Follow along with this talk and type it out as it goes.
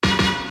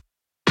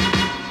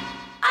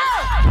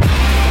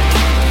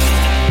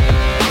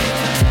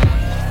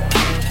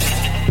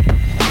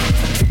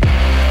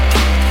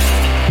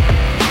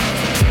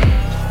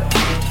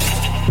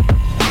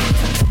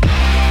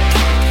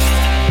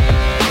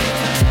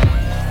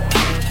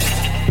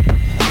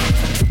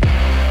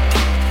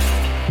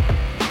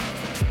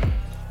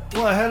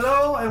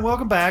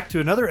welcome back to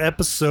another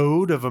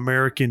episode of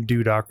American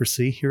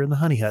Dudocracy here in the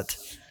Honey Hut.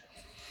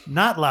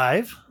 Not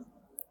live,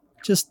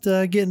 just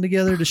getting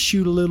together to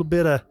shoot a little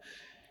bit of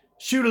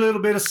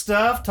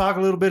stuff, talk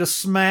a little bit of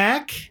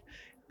smack,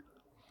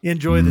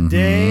 enjoy the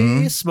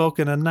day,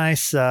 smoking a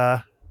nice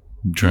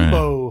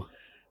Kubo.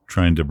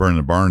 Trying to burn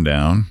the barn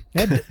down.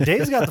 Yeah,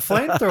 Dave's got the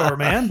flamethrower,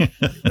 man.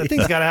 That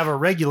thing's got to have a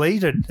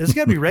regulated. It's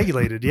got to be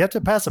regulated. Do you have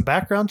to pass a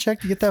background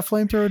check to get that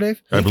flamethrower,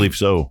 Dave? I believe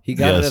so. He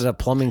got it at a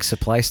plumbing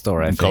supply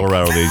store, I In think.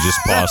 Colorado, they just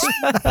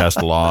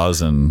passed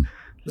laws and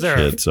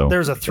shit. So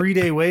There's a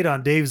 3-day wait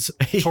on Dave's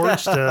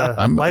torch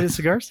to light his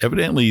cigars?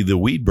 evidently, the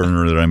weed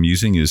burner that I'm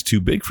using is too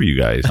big for you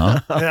guys, huh?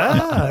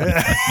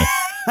 Yeah.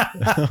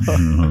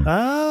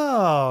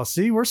 Oh,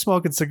 see, we're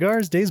smoking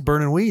cigars. Dave's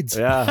burning weeds.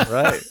 Yeah,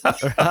 right.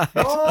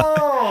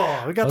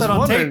 Oh, we got that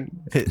on tape.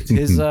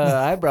 His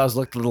eyebrows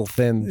looked a little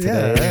thin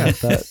today. Yeah. I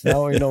thought,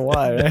 now we know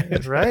why, right?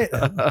 That's right.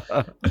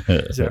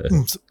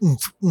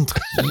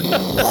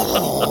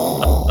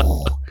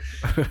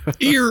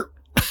 Ear.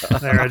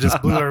 There, I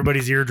just blew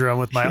everybody's eardrum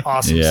with my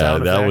awesome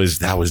sound effect.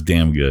 that was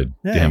damn good.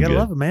 Yeah, damn you gotta good.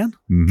 love it, man.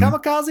 Mhm.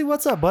 Kamikaze,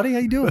 what's up, buddy? How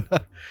you doing?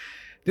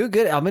 Doing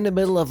good. I'm in the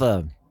middle of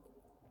a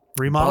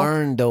Remodel?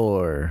 barn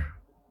door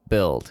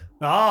build.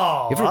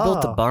 Oh. You ever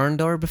built a barn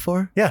door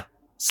before?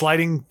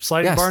 Sliding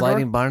Yeah, barn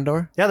sliding door? barn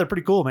door. Yeah, they're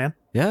pretty cool, man.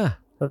 Yeah.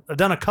 I've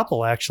done a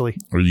couple, actually.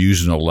 Are you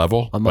using a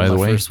level, I'm by on the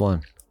my way? first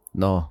one.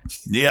 No.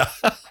 Yeah.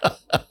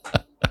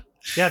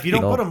 Yeah, if you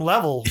don't No. put them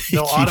level,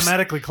 they'll Keeps-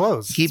 automatically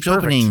close. Keeps It's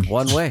perfect. opening.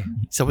 One way.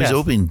 It's always Yeah.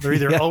 open. They're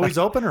either always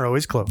open or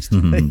always closed.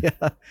 Mhm.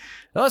 Yeah.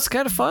 No, it's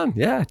kind of fun.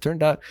 Yeah, it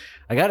turned out.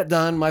 I got it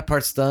done. My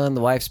part's done.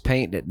 The wife's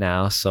painting it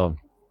now. So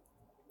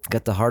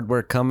got the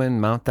hardware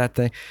coming, mount that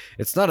thing.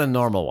 It's not a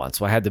normal one,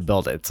 so I had to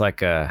build it. It's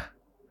like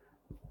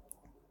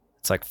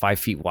 5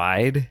 feet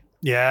wide.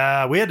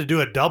 Yeah, we had to do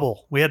a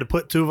double. We had to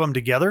put two of them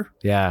together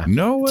Yeah.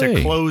 No to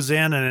way. close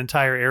in an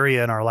entire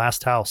area in our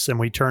last house, and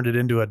we turned it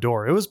into a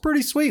door. It was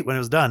pretty sweet when it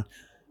was done,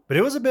 but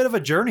it was a bit of a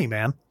journey,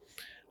 man.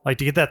 Like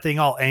to get that thing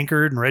all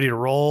anchored and ready to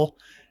roll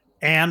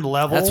and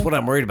level. That's what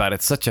I'm worried about.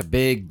 It's such a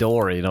big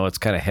door, it's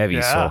kind of heavy.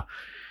 Yeah. So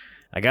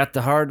I got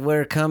the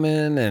hardware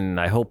coming, and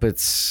I hope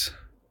it's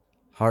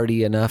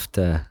hardy enough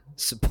to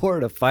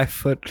support a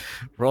 5-foot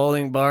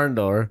rolling barn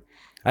door.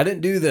 I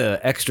didn't do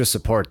the extra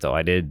support though.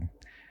 I did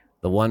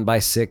the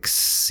 1x6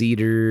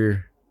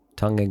 cedar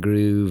tongue and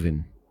groove,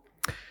 and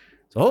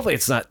so hopefully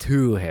it's not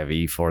too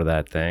heavy for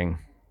that thing.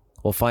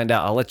 We'll find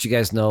out. I'll let you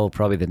guys know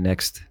probably the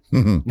next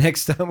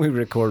time we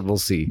record. We'll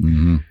see.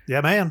 Mhm. Yeah,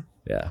 man.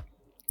 Yeah.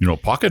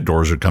 Pocket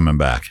doors are coming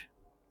back.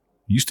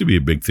 Used to be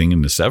a big thing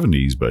in the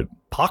 70s, but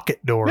Pocket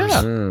doors.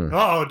 Yeah. Mm.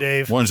 Oh,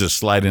 Dave. ones that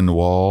slide in the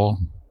wall,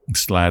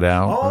 slide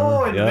out.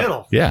 Oh, in the Yeah.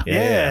 middle. Yeah.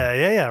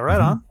 Yeah. Right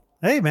on.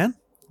 Hey, man.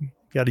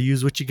 Got to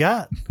use what you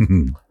got,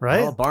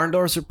 right? Well, barn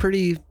doors are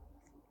pretty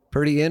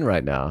in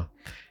right now.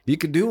 You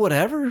could do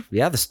whatever.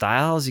 Yeah, the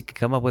styles. You could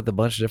come up with a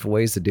bunch of different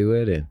ways to do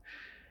it, and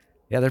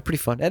yeah, they're pretty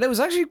fun. And it was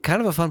actually kind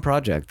of a fun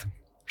project.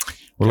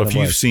 Well, Kind if of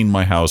you've was. seen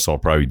my house, I'll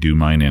probably do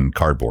mine in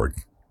cardboard.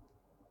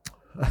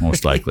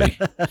 Most likely.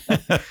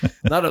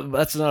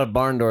 That's not a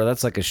barn door.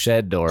 That's like a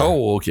shed door.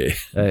 Oh, okay.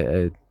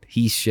 A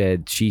he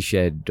shed, she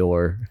shed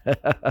door.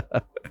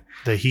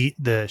 The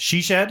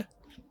she shed.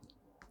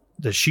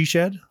 The she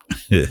shed.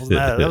 Wasn't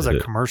that was a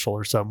commercial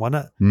or something,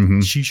 wasn't it?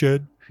 Mhm. She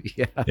shed.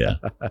 Yeah. Yeah.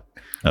 That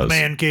The was-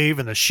 man cave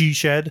and the she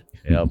shed.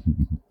 Yep.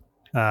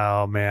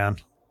 Oh man.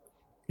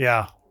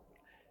 Yeah.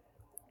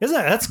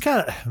 That's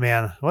kind of,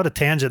 man, what a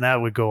tangent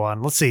that would go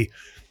on. Let's see.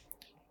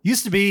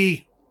 Used to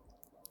be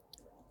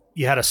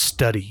you had a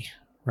study,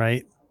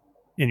 right?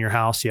 In your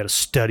house, you had a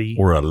study,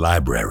 or a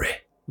library.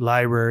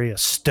 library, a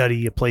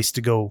study, a place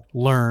to go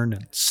learn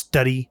and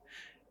study.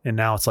 And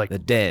now it's like The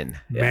den.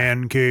 Yeah.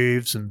 man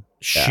caves and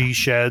she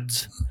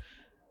sheds.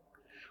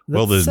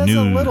 Well, That the says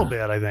new- a little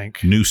bit, I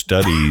think. New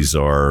studies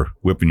are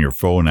whipping your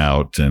phone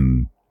out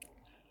and,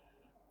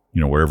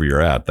 wherever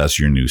you're at, that's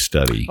your new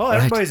study. Oh,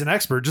 everybody's an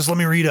expert. Just let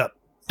me read up.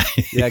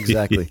 Yeah,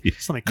 exactly.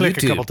 Just let me click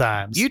a YouTube. couple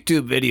times.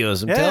 YouTube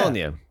videos. I'm Yeah. telling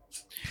you.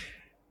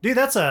 Dude,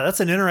 that's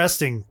an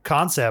interesting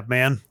concept,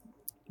 man.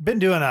 Been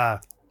doing a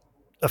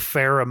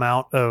fair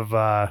amount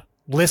of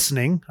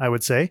listening, I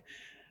would say.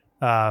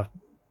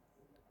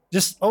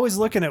 Just always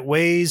looking at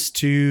ways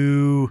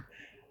to,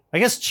 I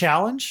guess,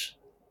 challenge,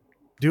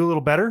 do a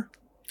little better.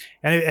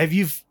 And have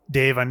you,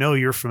 Dave? I know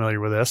you're familiar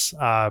with this.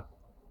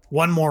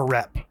 One more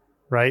rep,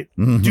 right?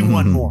 Do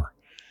one more.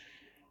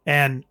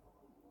 And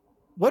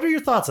what are your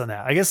thoughts on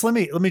that? I guess I'm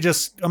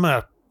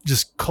gonna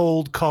just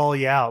cold call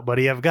you out,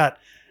 buddy. I've got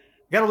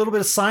a little bit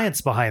of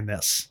science behind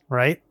this,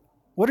 right?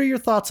 What are your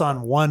thoughts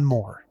on one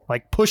more?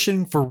 Like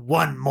pushing for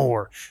one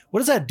more. What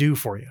does that do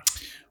for you?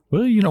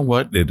 Well, you know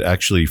what? It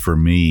actually, for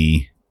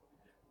me,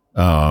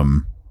 a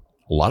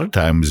lot of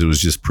times it was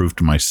just proof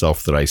to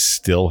myself that I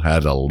still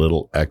had a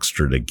little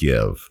extra to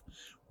give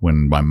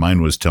when my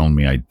mind was telling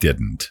me I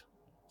didn't.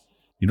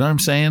 You know what I'm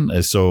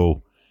saying?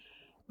 So,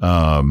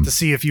 To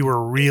see if you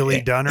were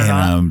really done or and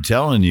not? I'm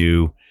telling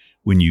you,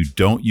 when you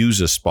don't use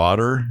a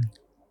spotter,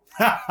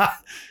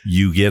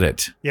 you get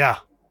it. Yeah.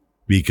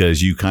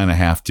 because you kind of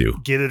have to.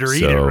 Get it or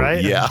eat it,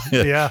 right? Yeah.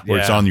 Yeah. Or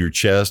it's on your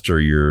chest or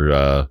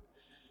your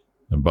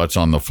butt's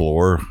on the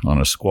floor on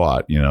a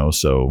squat,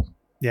 so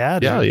Yeah.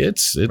 dude. yeah,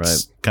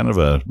 it's kind of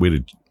a way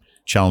to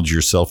challenge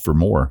yourself for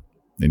more,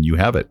 and you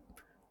have it.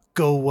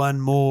 Go one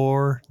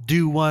more,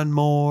 do one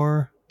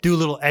more, do a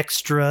little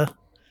extra,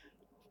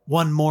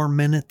 one more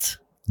minute.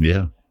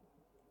 Yeah.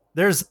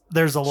 There's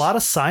a lot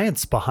of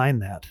science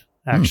behind that,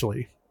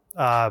 actually.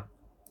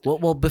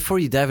 Well, before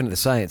you dive into the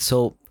science,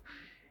 so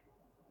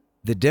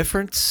the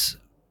difference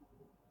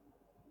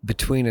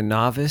between a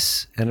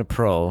novice and a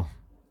pro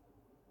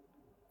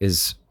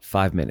is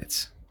 5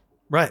 minutes.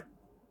 Right.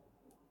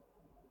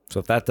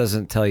 So if that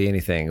doesn't tell you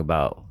anything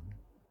about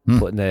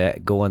going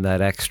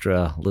that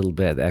extra little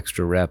bit, the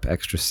extra rep,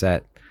 extra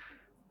set,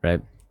 right?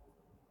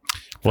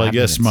 Well, I 5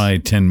 guess minutes. my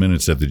 10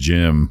 minutes at the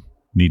gym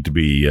need to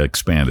be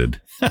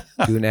expanded.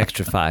 Do an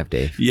extra 5,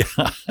 Dave. Yeah.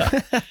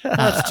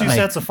 That's 2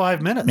 sets of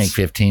 5 minutes. Make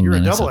 15 You're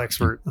minutes. a double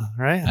expert,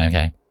 right?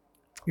 Okay.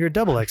 You're a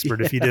double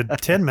expert if you did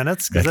 10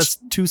 minutes, because that's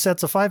 2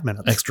 sets of 5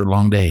 minutes. Extra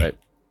long day. Right.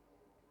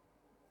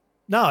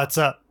 No, it's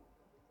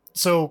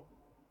so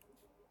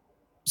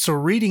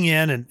reading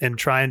in and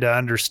trying to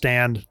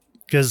understand,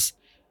 because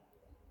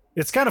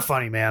it's kind of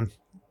funny, man.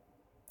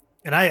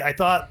 And I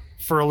thought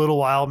for a little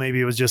while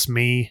maybe it was just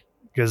me,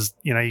 because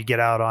you get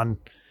out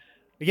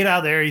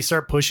there, you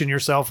start pushing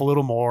yourself a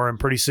little more, and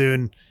pretty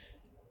soon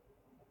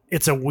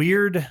it's a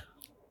weird.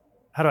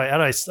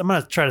 I'm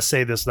gonna try to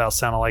say this without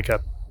sounding like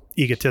a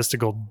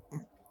egotistical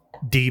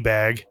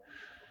D-bag.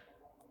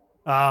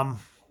 So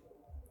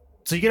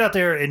you get out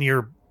there and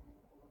you're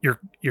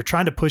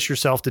trying to push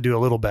yourself to do a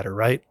little better,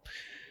 right?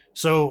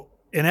 So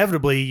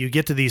inevitably you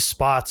get to these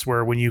spots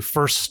where when you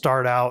first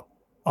start out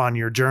on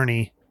your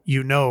journey,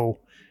 you know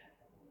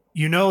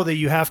that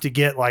you have to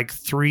get like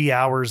 3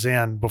 hours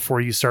in before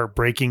you start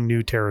breaking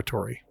new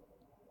territory.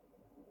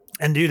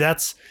 And dude,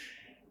 that's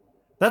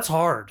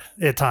hard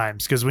at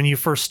times, because when you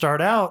first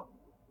start out,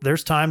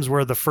 there's times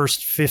where the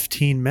first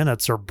 15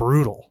 minutes are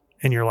brutal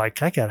and you're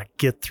like, I got to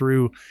get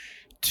through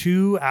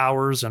 2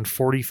 hours and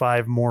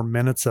 45 more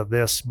minutes of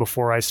this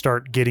before I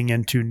start getting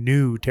into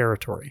new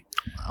territory.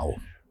 Wow.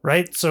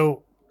 Right.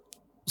 So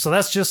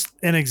that's just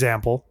an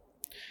example.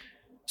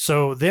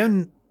 So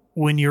then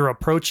when you're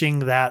approaching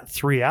that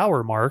 3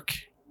 hour mark,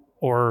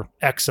 or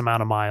X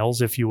amount of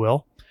miles, if you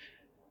will,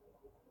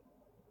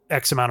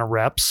 X amount of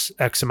reps,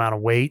 X amount of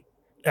weight,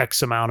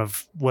 X amount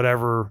of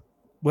whatever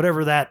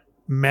that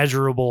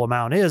measurable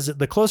amount is,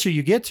 the closer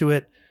you get to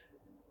it,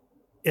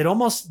 it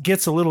almost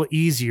gets a little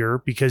easier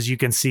because you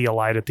can see a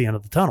light at the end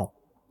of the tunnel.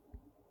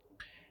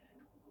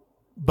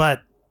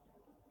 But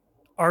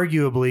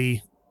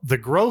arguably, the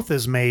growth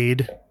is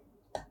made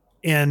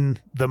in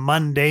the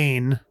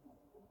mundane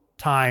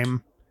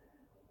time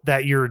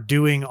that you're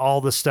doing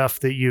all the stuff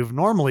that you've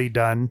normally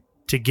done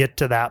to get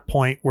to that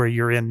point where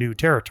you're in new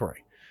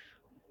territory.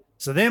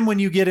 So then when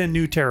you get in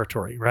new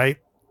territory, right?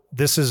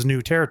 This is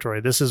new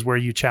territory. This is where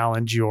you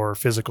challenge your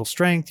physical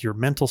strength, your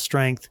mental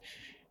strength,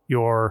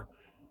 your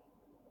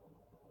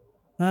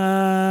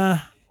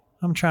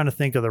I'm trying to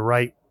think of the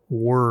right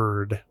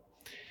word.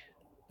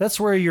 That's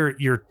where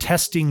you're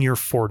testing your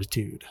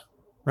fortitude,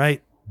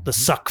 right? The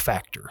suck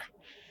factor.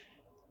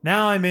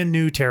 Now I'm in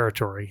new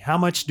territory. How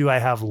much do I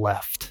have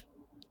left?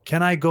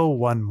 Can I go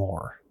one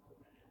more?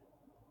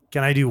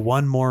 Can I do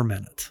one more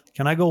minute?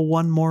 Can I go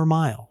one more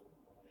mile?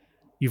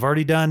 You've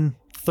already done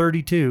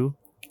 32.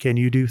 Can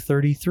you do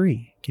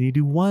 33? Can you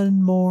do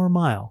one more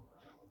mile?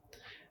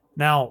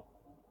 Now,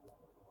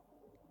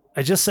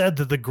 I just said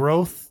that the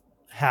growth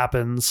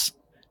happens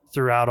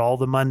throughout all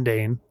the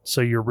mundane.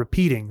 So you're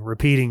repeating.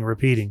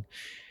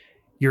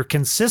 Your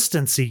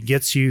consistency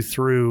gets you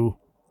through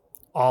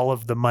all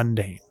of the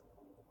mundane.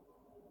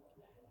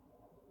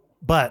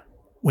 But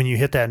when you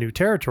hit that new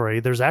territory,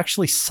 there's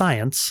actually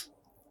science.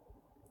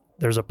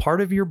 There's a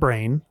part of your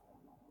brain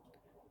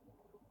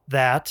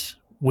that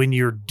when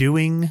you're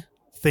doing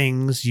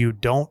things you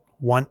don't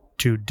want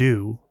to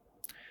do,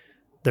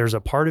 there's a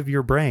part of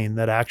your brain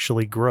that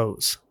actually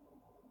grows.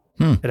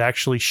 It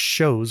actually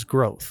shows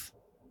growth.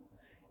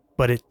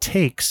 But it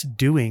takes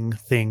doing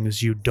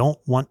things you don't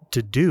want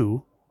to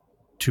do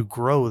to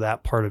grow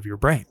that part of your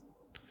brain.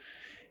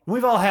 And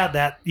we've all had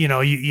that,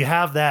 you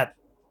have that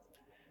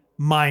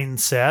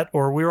mindset,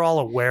 or we're all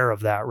aware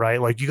of that,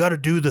 right? Like, you got to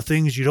do the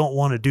things you don't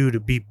want to do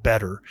to be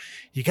better.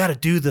 You got to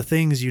do the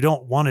things you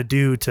don't want to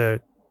do to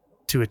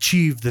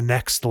achieve the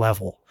next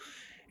level.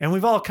 And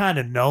we've all kind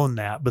of known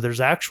that, but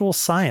there's actual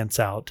science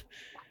out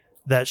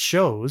that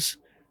shows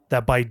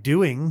that by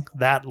doing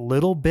that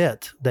little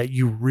bit that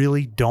you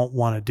really don't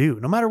want to do,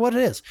 no matter what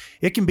it is,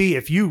 it can be,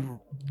 if you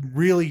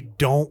really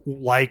don't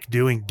like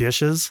doing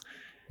dishes,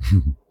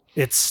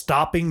 it's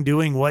stopping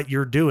doing what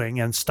you're doing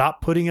and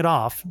stop putting it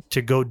off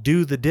to go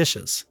do the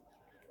dishes,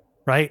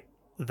 right?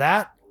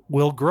 That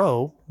will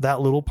grow that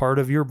little part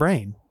of your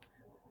brain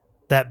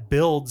that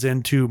builds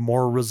into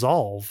more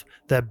resolve,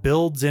 that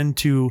builds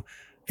into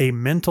a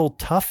mental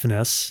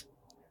toughness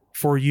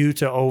for you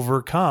to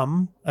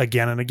overcome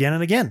again and again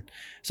and again.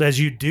 So as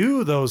you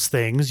do those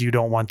things you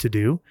don't want to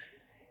do,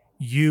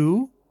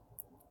 you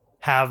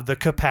have the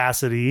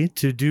capacity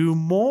to do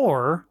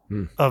more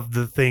of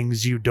the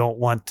things you don't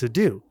want to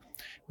do.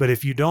 But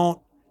if you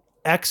don't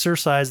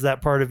exercise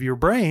that part of your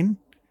brain,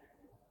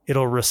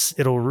 it'll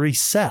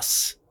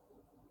recess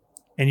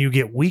and you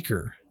get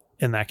weaker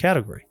in that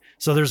category.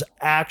 So there's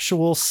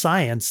actual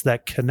science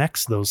that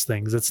connects those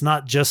things. It's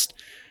not just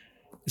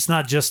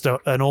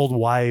an old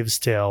wives'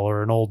 tale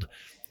or an old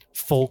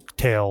folk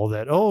tale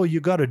that, oh, you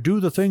got to do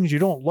the things you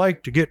don't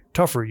like to get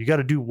tougher. You got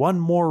to do one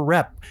more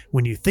rep.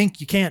 When you think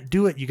you can't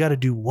do it, you got to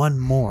do one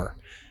more.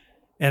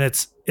 And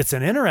it's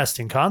an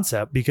interesting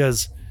concept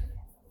because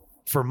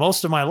for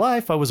most of my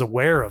life, I was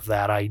aware of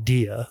that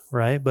idea,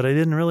 right? But I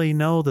didn't really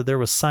know that there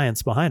was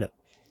science behind it.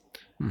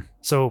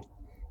 So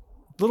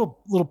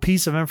little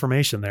piece of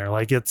information there.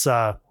 Like it's,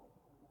 so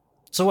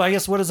I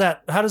guess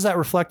how does that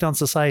reflect on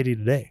society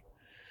today?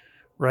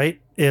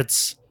 Right?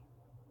 It's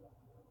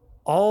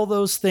all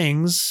those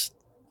things.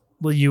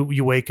 Well,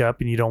 you wake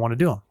up and you don't want to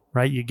do them,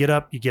 right? You get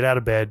up, you get out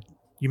of bed,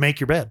 you make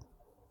your bed.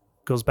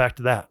 Goes back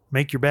to that.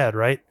 Make your bed,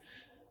 right?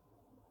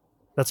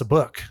 That's a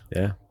book.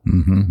 Yeah.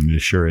 Mm-hmm.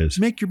 It sure is.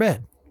 Make your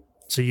bed.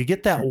 So you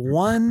get that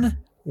one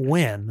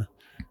win,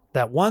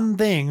 that one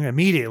thing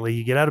immediately.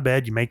 You get out of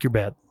bed, you make your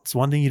bed. It's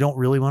one thing you don't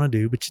really want to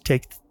do, but you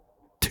take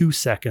 2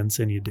 seconds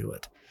and you do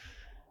it.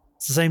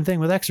 It's the same thing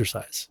with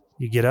exercise.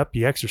 You get up,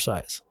 you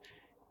exercise.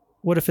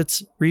 What if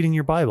it's reading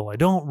your Bible? I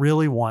don't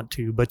really want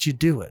to, but you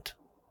do it.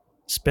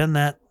 Spend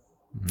that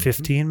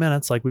 15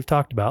 minutes, like we've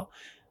talked about,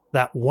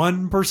 that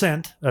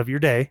 1% of your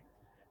day,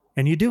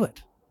 and you do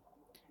it.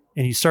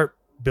 And you start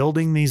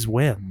building these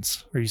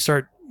wins, or you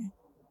start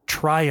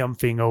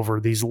triumphing over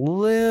these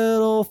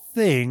little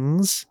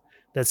things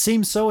that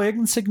seem so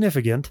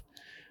insignificant,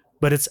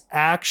 but it's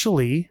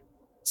actually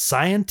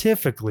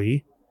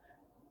scientifically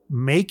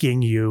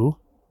making you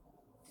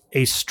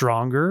a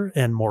stronger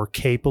and more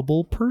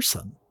capable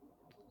person.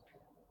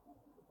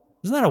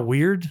 Isn't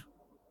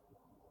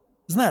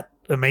that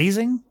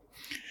amazing?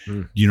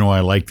 You know, I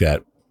like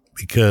that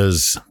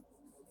because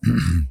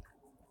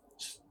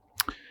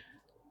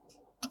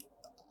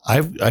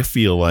I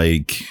feel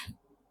like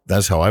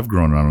that's how I've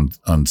grown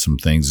on some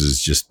things,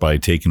 is just by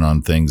taking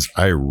on things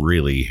I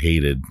really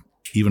hated,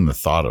 even the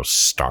thought of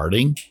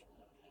starting.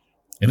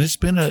 And it's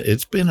been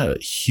a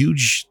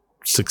huge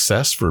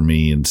success for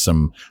me. And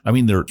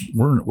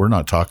we're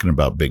not talking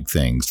about big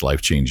things,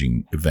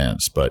 life-changing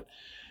events, but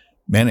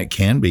man, it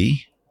can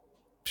be.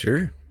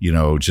 Sure. You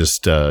know,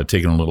 just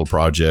taking on little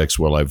projects.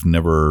 Well, I've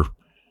never,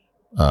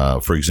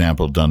 for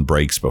example, done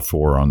brakes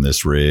before on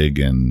this rig,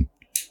 and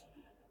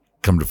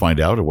come to find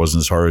out it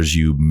wasn't as hard as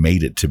you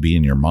made it to be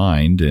in your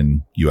mind,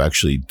 and you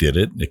actually did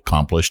it,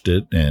 accomplished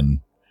it. And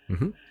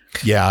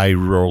yeah, I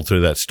rolled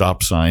through that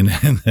stop sign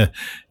and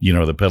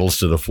the pedals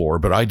to the floor,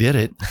 but I did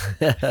it.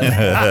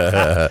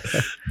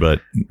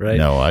 But right.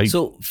 No,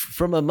 So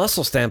from a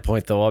muscle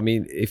standpoint though, I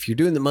mean, if you're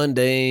doing the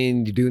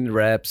mundane, you're doing the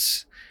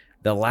reps,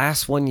 the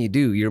last one you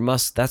do,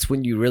 that's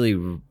when you really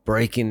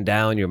breaking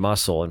down your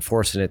muscle and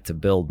forcing it to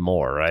build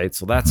more, right?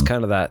 So that's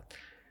kind of that,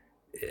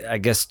 I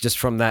guess, just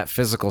from that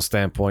physical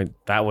standpoint,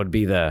 that would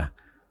be the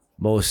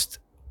most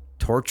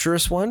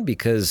torturous one,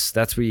 because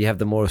that's where you have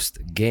the most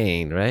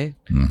gain, right?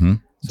 Mm-hmm.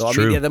 So I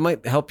mean, yeah, that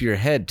might help your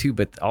head too,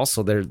 but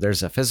also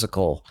there's a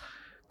physical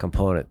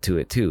component to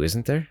it too,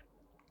 isn't there?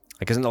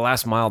 Like, isn't the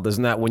last mile,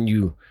 isn't that when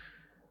you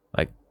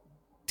like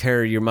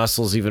tear your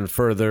muscles even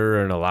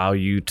further and allow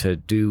you to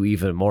do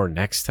even more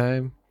next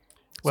time?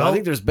 So I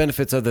think there's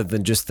benefits other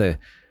than just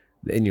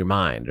in your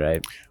mind,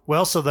 right?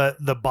 Well, so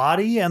the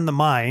body and the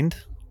mind,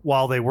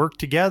 while they work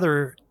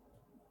together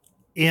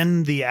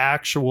in the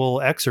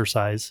actual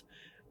exercise,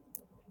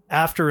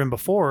 after and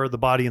before, the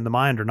body and the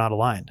mind are not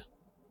aligned,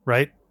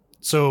 right?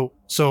 So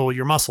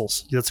your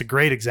muscles, that's a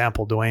great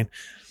example, Dwayne.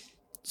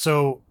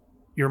 So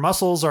your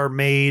muscles are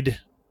made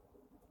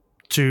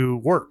to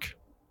work,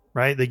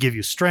 right? They give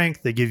you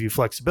strength, they give you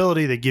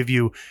flexibility, they give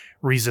you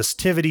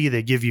resistivity,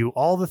 they give you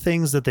all the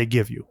things that they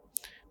give you.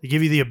 They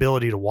give you the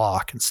ability to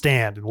walk and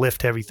stand and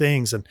lift heavy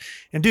things and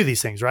do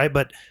these things, right?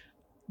 But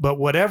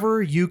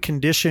whatever you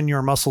condition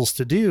your muscles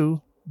to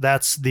do,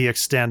 that's the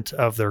extent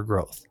of their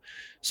growth.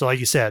 So like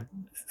you said,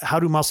 how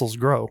do muscles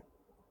grow?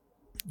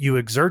 You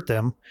exert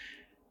them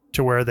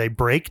to where they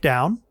break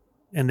down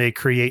and they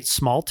create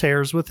small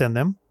tears within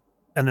them,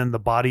 and then the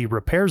body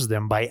repairs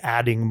them by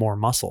adding more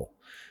muscle.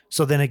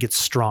 So then it gets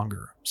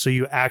stronger. So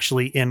you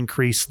actually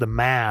increase the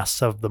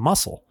mass of the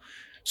muscle.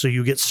 So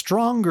you get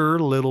stronger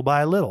little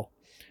by little.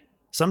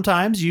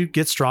 Sometimes you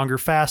get stronger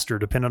faster,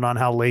 depending on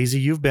how lazy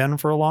you've been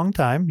for a long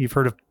time. You've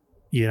heard of,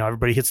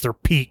 everybody hits their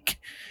peak.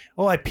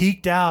 Oh, I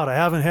peaked out. I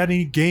haven't had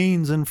any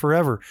gains in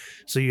forever.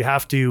 So you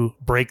have to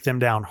break them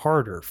down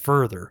harder,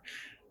 further,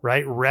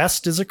 right?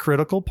 Rest is a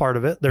critical part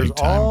of it. There's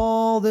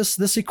all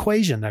this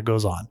equation that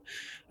goes on.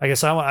 I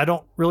guess I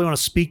don't really want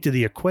to speak to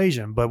the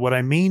equation, but what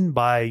I mean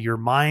by your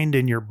mind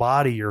and your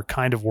body are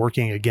kind of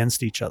working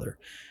against each other.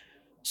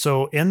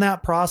 So in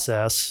that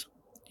process,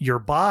 your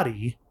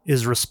body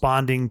is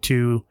responding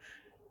to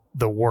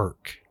the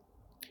work.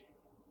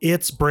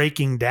 it's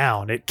breaking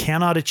down. It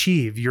cannot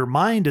achieve. Your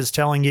mind is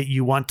telling it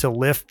you want to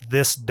lift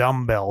this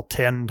dumbbell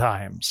 10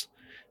 times.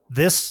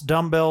 This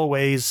dumbbell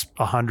weighs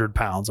 100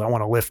 pounds. I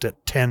want to lift it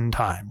 10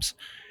 times.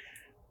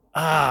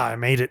 I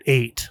made it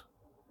 8.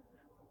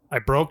 I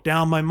broke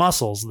down my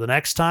muscles. The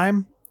next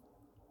time,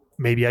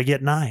 maybe I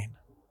get 9.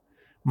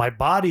 My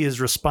body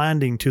is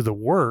responding to the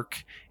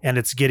work and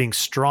it's getting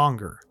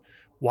stronger.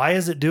 Why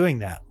is it doing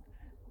that?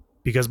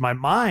 Because my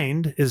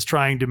mind is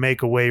trying to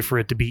make a way for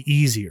it to be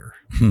easier.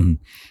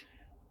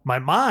 My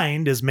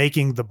mind is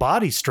making the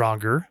body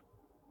stronger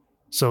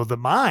so the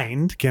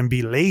mind can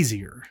be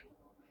lazier.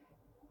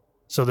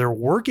 So they're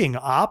working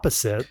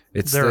opposite.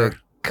 It's They're the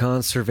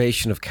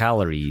conservation of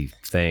calorie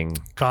thing.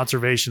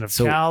 conservation of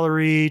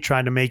calorie,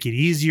 trying to make it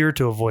easier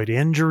to avoid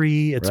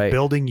injury. It's Right.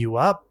 building you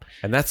up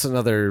And that's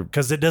another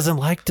because it doesn't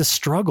like to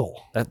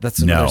struggle. that's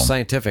another No.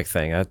 scientific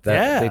thing.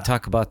 They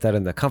talk about that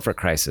in The Comfort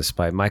Crisis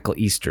by Michael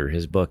Easter.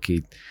 His book,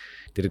 he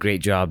did a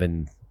great job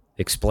in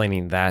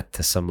explaining that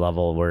to some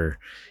level where,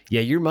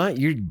 yeah,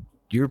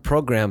 you're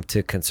programmed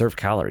to conserve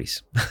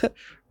calories,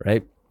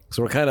 right?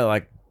 So we're kind of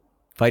like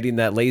fighting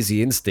that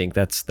lazy instinct.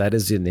 That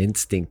is an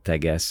instinct, I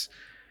guess.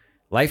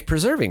 Life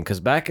preserving, because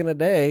back in the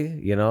day,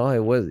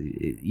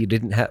 you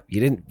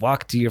didn't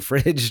walk to your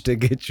fridge to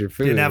get your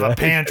food. You didn't have a right?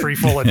 pantry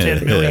full of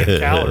 10 million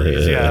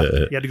calories. Yeah.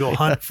 You had to go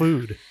hunt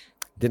food.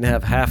 Didn't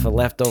have half a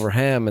leftover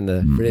ham in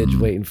the fridge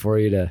waiting for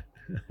you to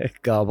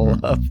gobble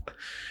up.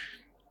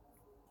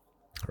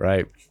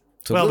 Right.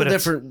 So Well, a but little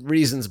it's- different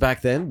reasons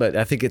back then, but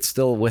I think it's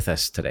still with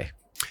us today.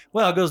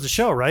 Well, it goes to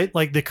show, right?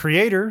 Like the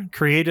creator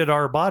created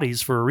our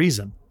bodies for a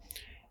reason,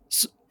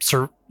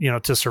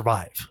 to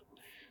survive.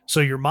 So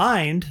your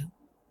mind,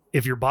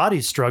 if your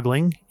body's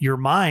struggling, your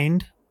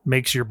mind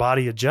makes your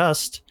body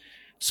adjust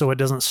so it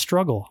doesn't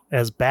struggle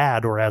as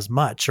bad or as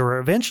much. Or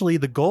eventually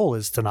the goal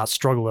is to not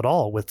struggle at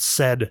all with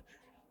said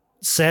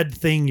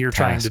thing you're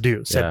trying to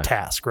do, said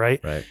task,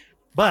 right? Right.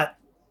 But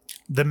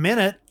the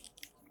minute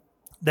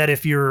that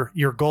if your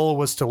goal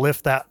was to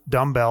lift that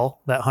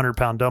dumbbell, that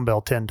 100-pound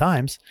dumbbell 10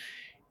 times,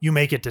 you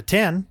make it to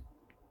 10,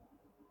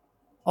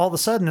 all of a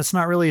sudden it's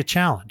not really a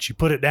challenge. You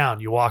put it down,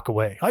 you walk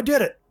away. I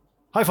did it.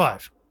 High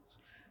five.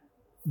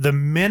 The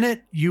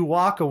minute you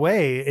walk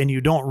away and you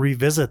don't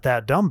revisit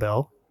that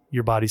dumbbell,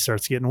 your body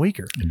starts getting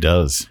weaker. It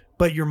does.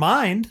 But your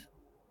mind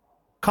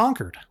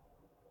conquered.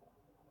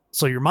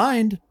 So your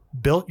mind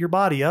built your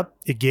body up.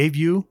 It gave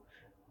you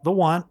the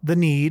want, the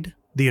need,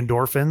 the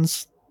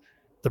endorphins,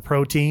 the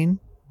protein,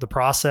 the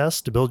process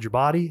to build your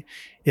body.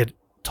 It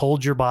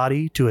told your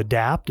body to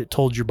adapt. It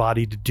told your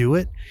body to do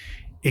it.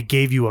 It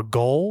gave you a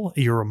goal.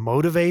 You were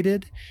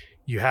motivated.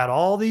 You had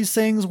all these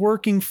things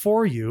working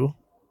for you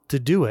to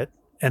do it.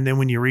 And then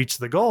when you reach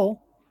the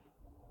goal,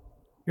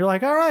 you're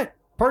like, all right,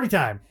 party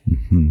time.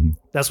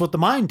 That's what the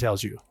mind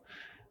tells you.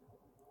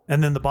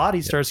 And then the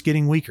body starts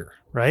getting weaker,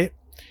 right?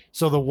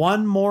 So the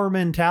one more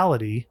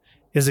mentality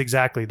is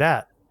exactly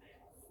that.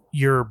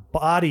 Your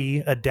body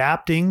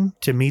adapting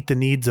to meet the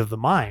needs of the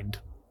mind.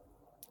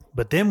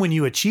 But then when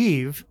you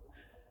achieve,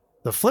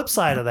 the flip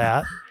side of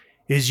that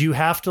is you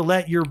have to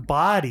let your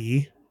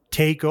body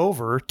take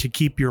over to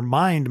keep your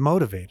mind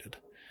motivated.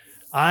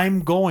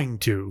 I'm going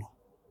to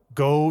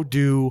go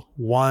do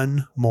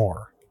one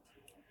more.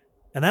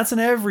 And that's an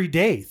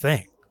everyday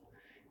thing.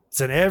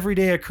 It's an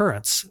everyday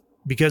occurrence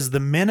because the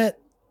minute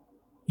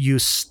you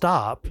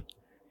stop,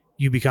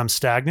 you become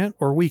stagnant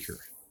or weaker.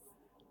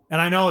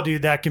 And I know,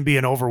 dude, that can be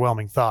an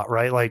overwhelming thought,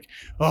 right? Like,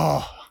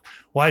 oh,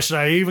 why should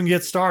I even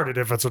get started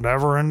if it's a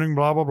never ending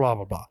blah, blah, blah,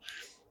 blah, blah.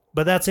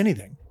 But that's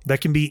anything.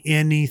 That can be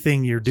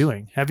anything you're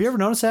doing. Have you ever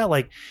noticed that?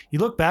 Like you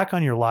look back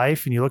on your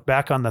life and you look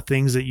back on the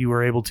things that you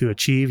were able to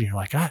achieve and you're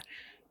like,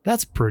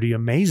 that's pretty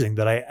amazing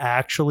that I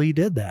actually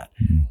did that.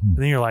 And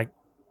then you're like,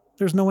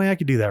 there's no way I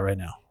could do that right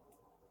now.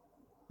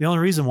 The only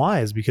reason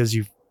why is because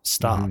you've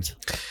stopped.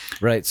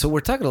 Right. So we're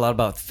talking a lot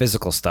about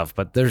physical stuff,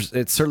 but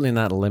it's certainly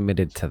not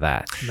limited to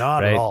that. Not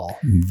Right. at all.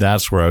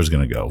 That's where I was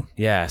going to go.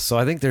 Yeah. So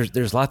I think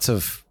there's lots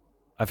of,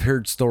 I've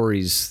heard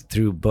stories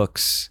through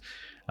books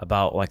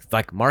about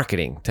like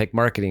marketing. Take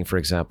marketing, for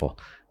example.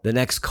 The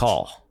next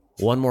call,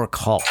 one more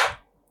call,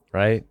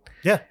 right?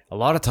 Yeah. A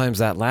lot of times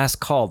that last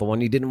call, the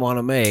one you didn't want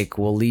to make,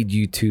 will lead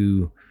you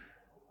to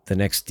the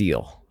next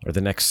deal or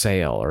the next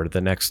sale or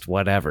the next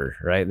whatever,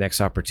 right?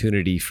 Next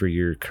opportunity for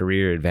your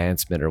career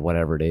advancement or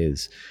whatever it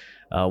is.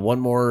 One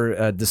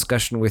more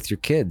discussion with your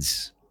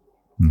kids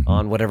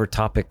on whatever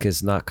topic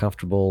is not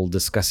comfortable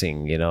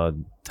discussing,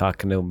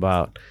 talking to them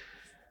about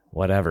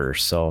whatever.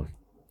 So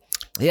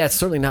yeah, it's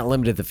certainly not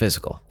limited to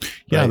physical.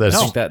 Yeah, right?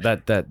 that's- I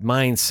think that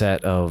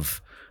mindset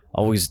of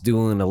always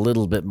doing a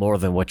little bit more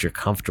than what you're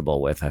comfortable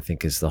with, I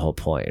think is the whole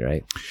point,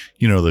 right?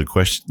 The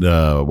question,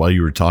 while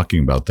you were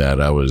talking about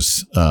that, I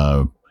was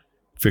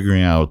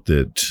figuring out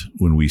that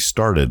when we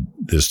started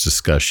this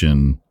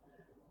discussion,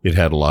 it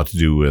had a lot to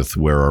do with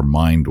where our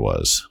mind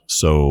was.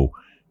 So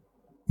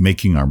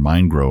making our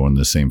mind grow in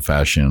the same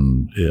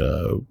fashion,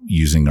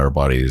 using our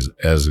bodies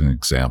as an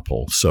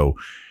example. So,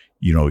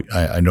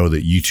 I know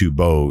that you two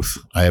both,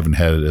 I haven't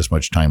had as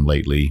much time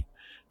lately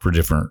for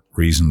different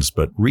reasons,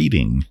 but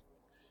reading,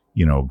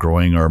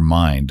 growing our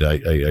mind,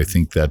 I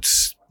think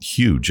that's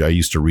huge. I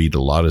used to read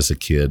a lot as a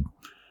kid,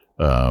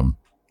 not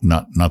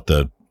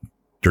the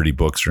dirty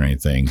books or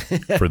anything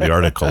for the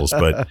articles,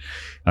 but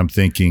I'm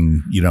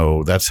thinking,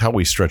 that's how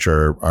we stretch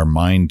our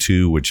mind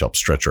too, which helps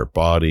stretch our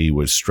body,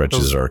 which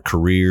stretches our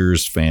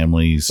careers,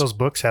 families. Those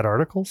books had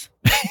articles?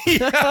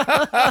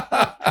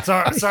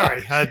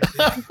 Sorry.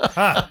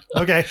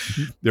 Okay.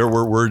 There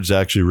were words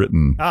actually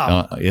written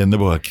in the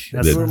book,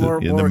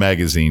 in the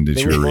magazine that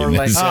you were reading.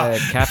 More like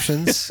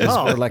captions. It's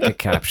more like a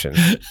caption.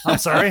 I'm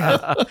sorry.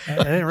 I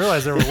didn't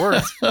realize there were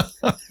words. My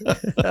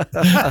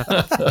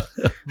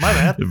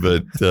bad.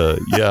 But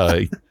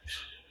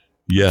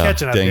yeah,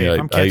 catching up, Dave.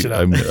 I'm catching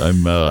up.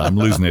 I'm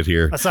losing it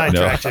here. I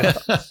sidetracked you.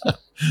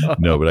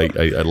 No, but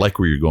I like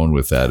where you're going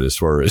with that. As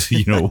far as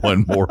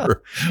one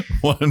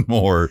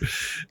more,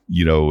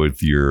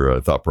 with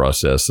your thought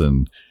process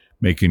and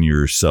making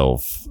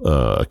yourself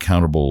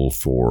accountable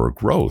for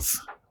growth,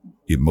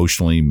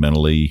 emotionally,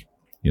 mentally,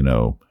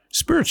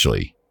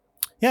 spiritually.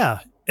 Yeah,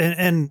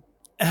 and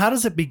how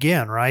does it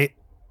begin? Right?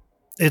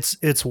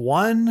 It's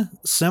one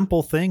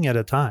simple thing at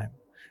a time.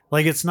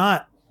 Like it's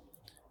not.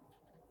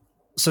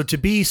 So to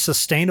be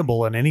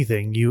sustainable in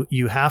anything,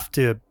 you have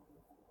to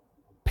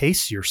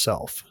pace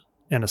yourself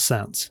in a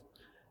sense.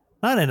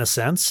 Not in a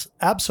sense,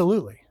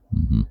 absolutely.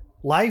 Mm-hmm.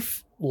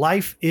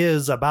 Life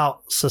is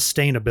about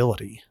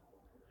sustainability,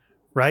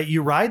 right?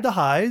 You ride the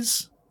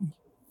highs,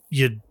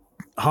 you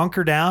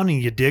hunker down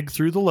and you dig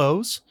through the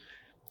lows.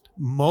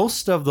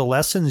 Most of the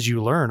lessons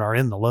you learn are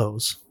in the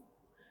lows.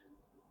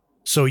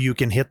 So you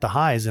can hit the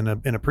highs and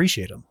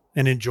appreciate them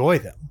and enjoy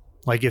them.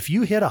 Like if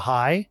you hit a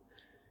high,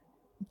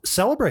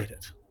 celebrate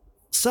it.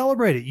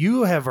 Celebrate it.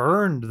 You have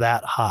earned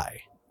that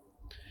high.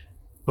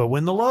 But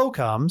when the low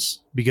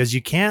comes, because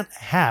you can't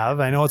have,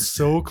 I know it's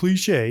so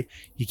cliche,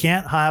 you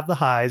can't have the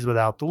highs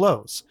without the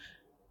lows.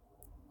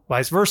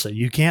 Vice versa.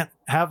 You can't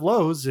have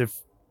lows if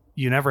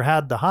you never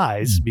had the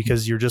highs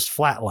because you're just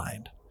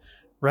flatlined,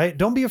 right?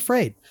 Don't be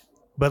afraid.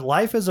 But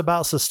life is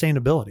about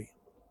sustainability.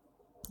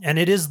 And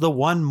it is the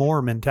one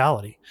more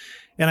mentality.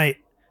 And I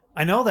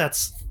know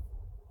it's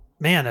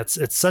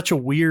such a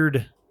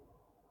weird,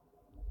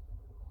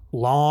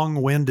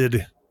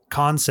 long-winded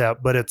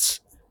concept, but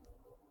it's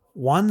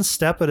one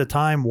step at a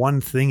time,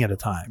 one thing at a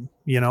time,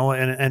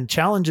 and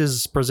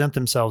challenges present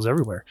themselves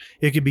everywhere.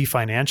 It could be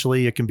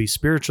financially, it can be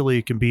spiritually,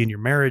 it can be in your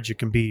marriage, it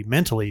can be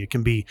mentally, it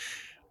can be,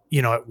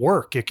 at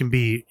work, it can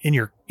be in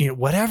your,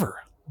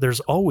 whatever. There's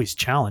always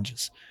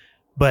challenges,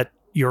 but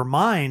your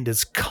mind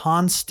is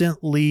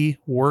constantly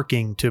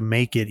working to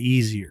make it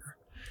easier.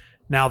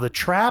 Now, the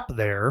trap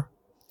there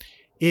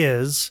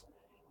is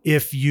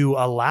if you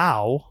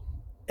allow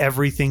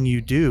everything you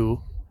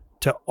do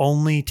to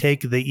only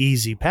take the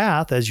easy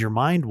path as your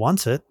mind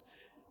wants it,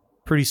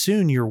 pretty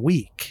soon you're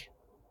weak.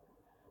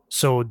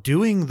 So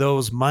doing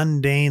those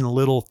mundane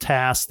little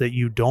tasks that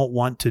you don't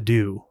want to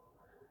do,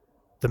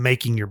 the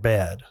making your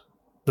bed,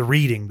 the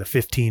reading the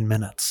 15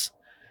 minutes,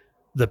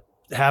 the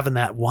having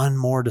that one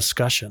more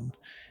discussion,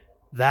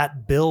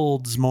 that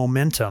builds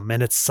momentum,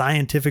 and it's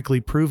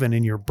scientifically proven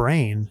in your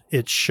brain.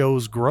 It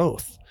shows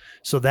growth.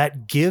 So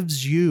that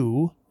gives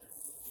you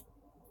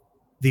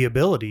the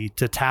ability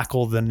to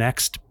tackle the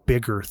next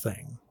bigger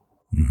thing,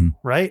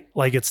 right?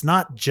 Like it's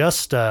not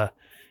just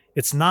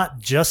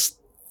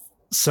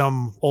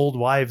some old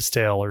wives'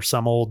 tale or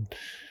some old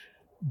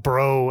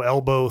bro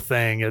elbow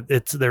thing.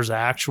 There's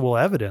actual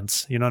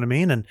evidence, you know what I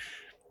mean? And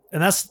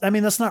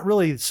that's not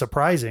really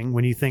surprising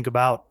when you think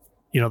about,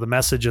 the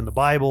message in the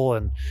Bible.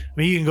 And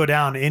you can go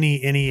down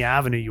any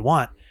avenue you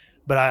want,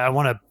 but I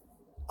want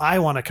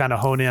to kind of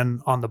hone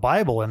in on the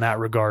Bible in that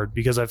regard,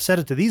 because I've said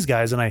it to these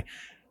guys, and I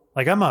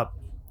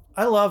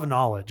love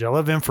knowledge. I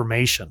love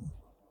information,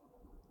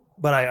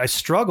 but I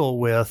struggle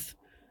with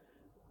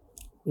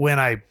when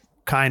I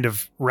kind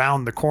of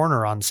round the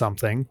corner on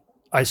something.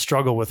 I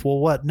struggle with, well,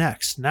 what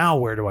next? Now,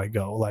 where do I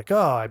go? Like,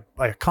 I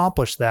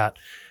accomplished that.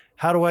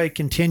 How do I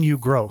continue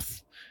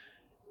growth?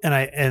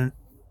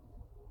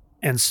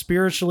 And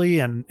spiritually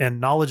and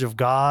knowledge of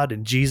God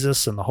and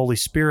Jesus and the Holy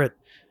Spirit,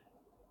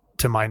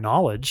 to my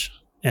knowledge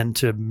and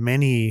to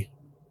many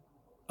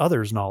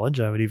others' knowledge,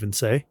 I would even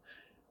say,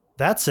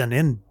 that's an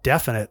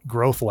indefinite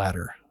growth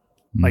ladder.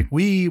 Like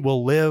we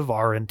will live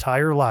our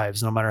entire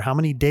lives, no matter how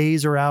many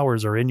days or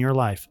hours are in your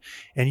life,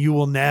 and you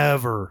will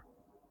never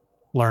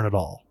learn it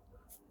all.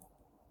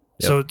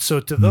 Yep. So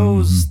to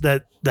those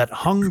that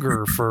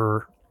hunger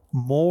for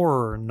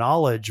more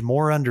knowledge,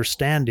 more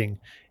understanding,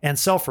 and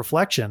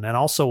self-reflection, and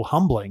also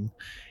humbling,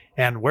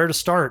 and where to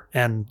start,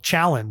 and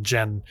challenge,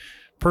 and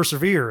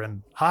persevere,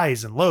 and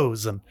highs and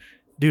lows, and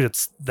dude,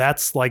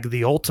 that's like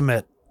the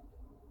ultimate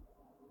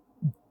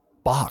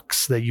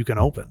box that you can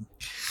open.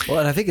 Well,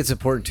 and I think it's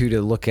important too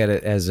to look at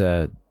it as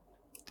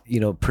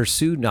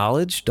pursue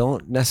knowledge.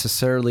 Don't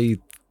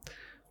necessarily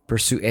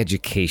pursue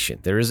education.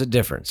 There is a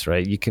difference,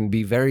 right? You can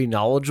be very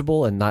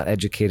knowledgeable and not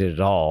educated at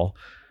all,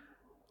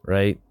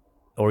 right?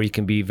 Or you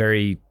can be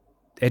very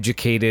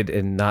educated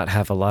and not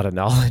have a lot of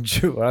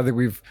knowledge. I think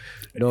we've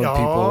known Oh,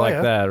 people like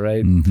yeah. that,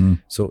 right?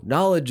 Mhm. So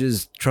knowledge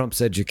is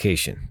trumps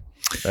education,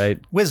 right?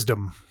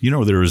 Wisdom. You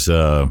know, there was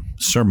a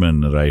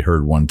sermon that I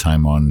heard one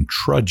time on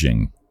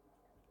trudging,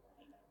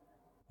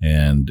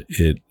 and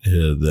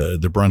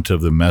the brunt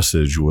of the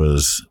message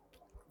was,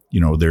 you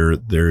know,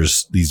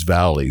 there's these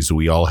valleys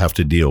we all have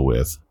to deal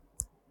with,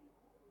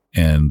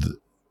 and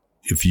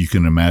if you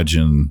can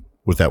imagine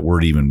what that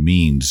word even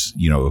means,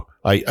 you know,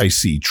 I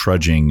see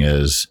trudging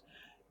as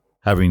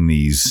having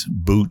these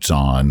boots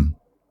on,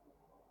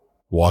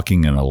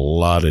 walking in a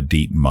lot of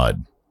deep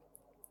mud.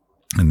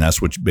 And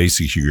that's what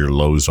basically your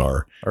lows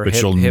are. Or But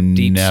hip, you'll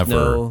deep never,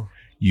 snow.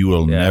 you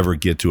will Yeah. never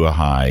get to a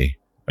high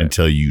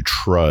until you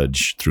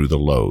trudge through the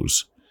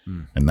lows.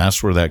 Hmm. And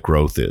that's where that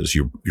growth is.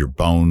 Your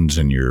bones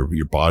and your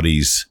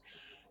body's,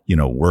 you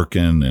know,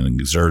 working and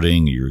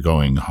exerting. You're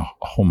going,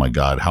 oh my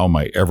God, how am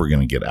I ever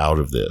going to get out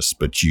of this?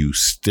 But you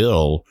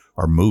still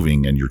are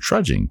moving and you're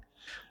trudging.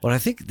 Well, I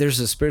think there's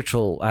a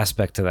spiritual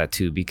aspect to that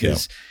too,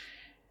 because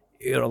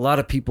you know, a lot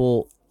of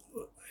people,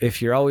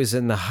 if you're always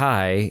in the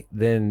high,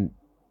 then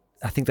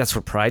I think that's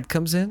where pride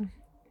comes in,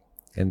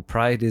 and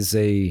pride is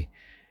a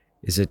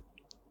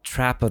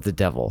trap of the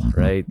devil,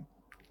 right?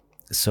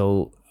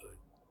 So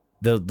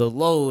the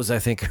lows, I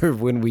think, are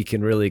when we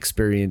can really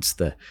experience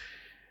the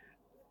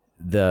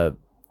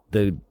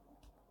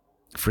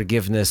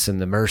forgiveness and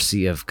the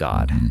mercy of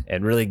God,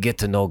 and really get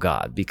to know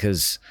God,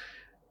 because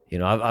you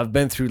know, I've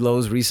been through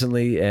lows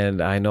recently, and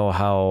I know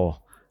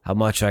how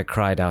much I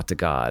cried out to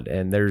God.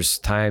 And there's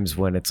times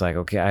when it's like,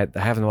 okay, I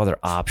have no other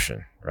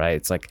option, right?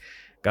 It's like,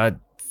 God,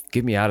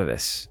 get me out of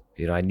this.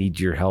 You know, I need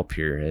your help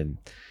here. And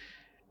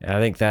I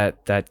think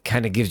that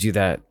kind of gives you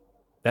that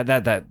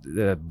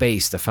the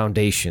base, the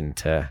foundation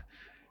to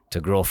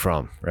grow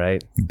from,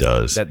 right? It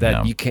does. That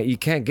yeah. you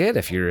can't get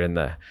if you're in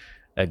a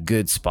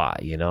good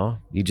spot. You know,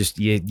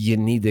 you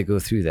need to go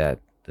through that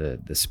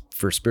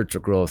for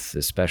spiritual growth,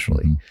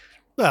 especially. Mhm.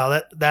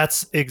 Well,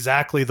 that's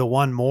exactly the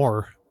one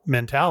more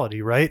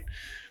mentality, right?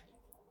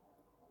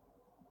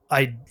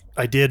 I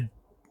did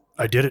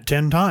it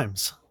 10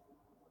 times,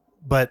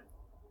 but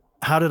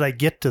how did I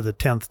get to the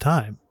 10th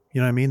time?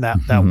 You know what I mean? That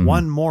Mhm.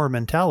 one more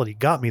mentality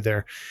got me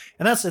there.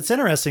 And it's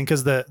interesting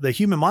because the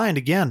human mind,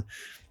 again,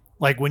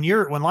 like when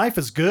life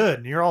is good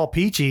and you're all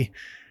peachy,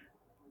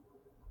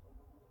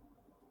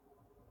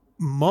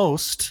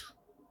 most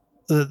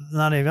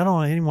not even, I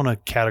don't even want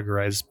to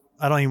categorize.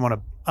 I don't even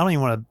want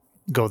to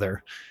go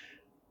there.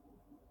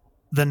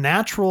 The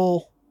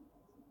natural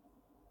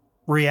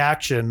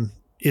reaction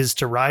is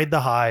to ride the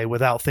high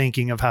without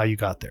thinking of how you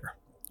got there,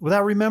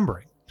 without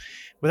remembering,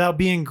 without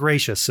being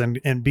gracious and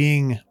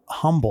being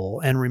humble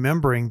and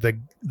remembering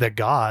that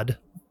God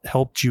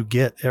helped you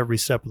get every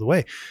step of the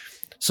way.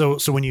 So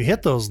when you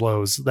hit those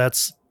lows,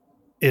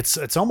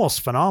 it's almost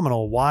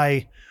phenomenal.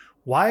 Why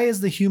is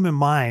the human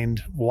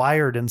mind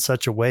wired in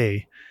such a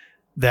way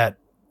that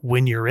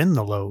when you're in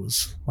the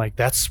lows, like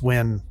that's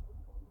when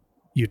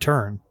you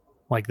turn,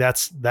 like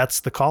that's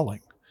the calling.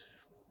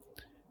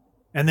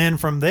 And then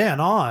from then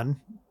on,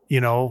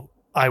 you know,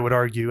 I would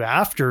argue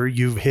after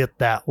you've hit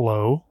that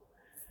low,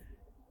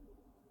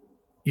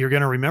 you're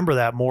going to remember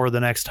that more the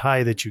next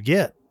high that you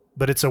get.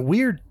 But it's a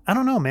weird, I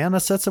don't know, man,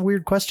 that's a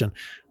weird question.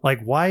 Like,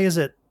 why is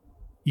it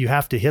you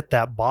have to hit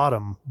that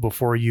bottom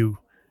before you,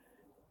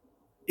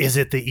 is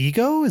it the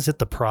ego? Is it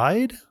the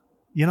pride?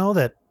 You know,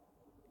 that,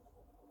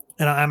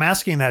 and I'm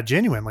asking that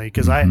genuinely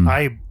because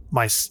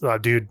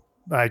dude,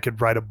 I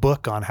could write a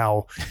book on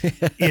how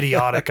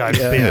idiotic I've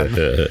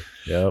been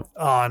Yep.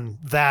 on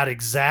that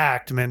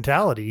exact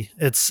mentality.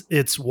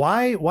 It's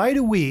why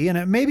do we,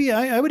 and maybe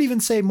I would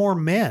even say more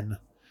men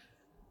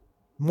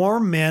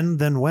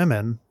than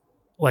women,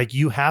 like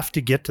you have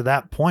to get to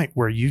that point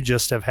where you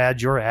just have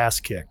had your ass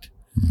kicked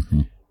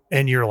Mhm.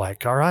 and you're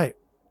like, all right,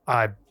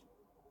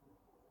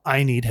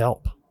 I need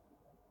help.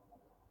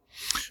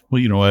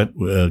 Well, you know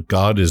what?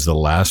 God is the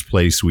last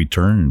place we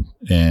turn,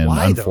 and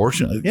Why, though?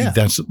 unfortunately, Yeah.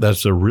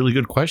 that's a really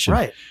good question,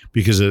 Right.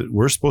 Because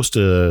we're supposed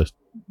to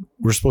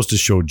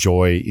show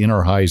joy in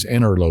our highs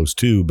and our lows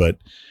too. But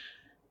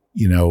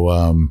you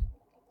know,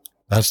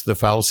 that's the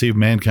fallacy of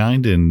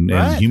mankind and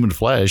Right. human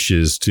flesh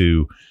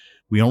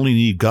we only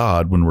need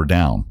God when we're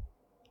down.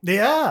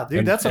 Yeah, dude,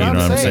 And- that's what You I'm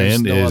know what I'm saying.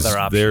 saying? There's no Is other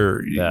option.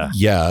 there?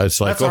 Yeah. It's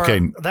like, That's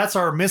okay, that's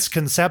our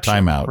misconception.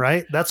 Time out.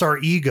 Right? That's our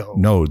ego.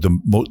 no,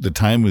 the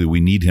time that we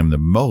need Him the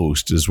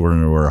most is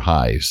when we're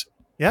highs,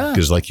 Yeah.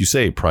 because like you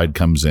say, pride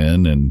comes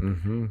in and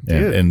Mm-hmm.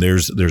 Dude. and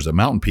there's a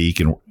mountain peak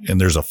and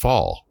there's a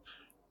fall.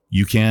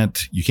 You can't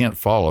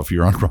fall if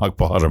you're on rock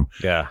bottom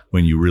Yeah.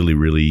 when you really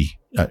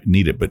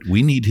need it. But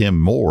we need Him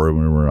more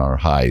when we're on our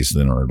highs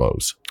than our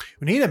lows.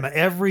 We need him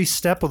every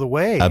step of the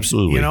way.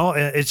 Absolutely. You know,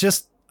 it's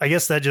just, I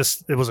guess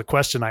it was a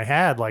question I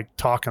had, like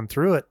talking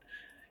through it.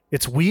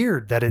 It's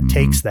weird that it Mhm.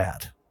 takes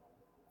that.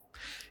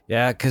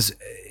 Yeah, because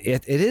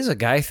it is a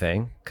guy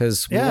thing,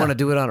 because we Yeah. want to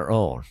do it on our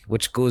own,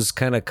 which goes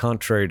kind of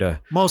contrary to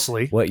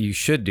Mostly. what you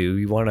should do.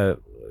 You want to,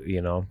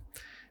 you know,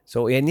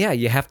 So, and yeah,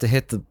 you have to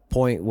hit the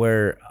point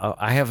where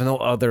I have no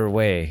other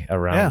way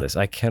around this.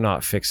 I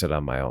cannot fix it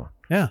on my own.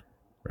 Yeah.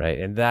 Right.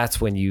 And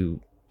that's when you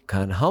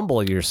kind of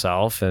humble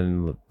yourself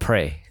and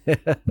pray.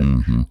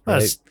 Mm-hmm. Well,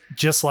 it's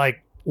just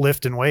like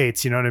lifting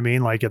weights. You know what I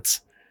mean? Like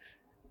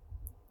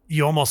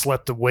you almost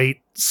let the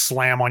weight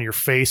slam on your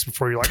face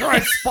before you're like, all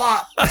right,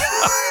 spot.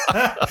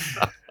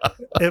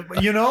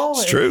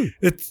 It's true.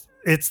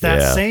 It's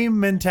that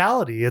same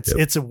mentality.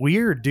 It's a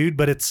weird, dude,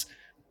 but it's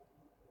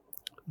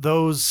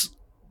those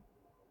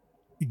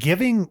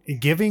giving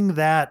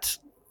that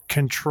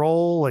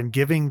control and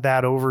giving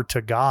that over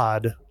to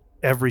God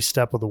every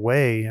step of the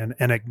way and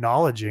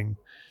acknowledging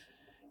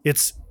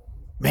it's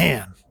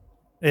that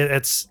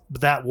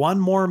one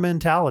more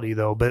mentality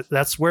though, but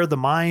that's where the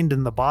mind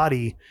and the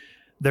body,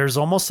 there's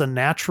almost a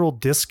natural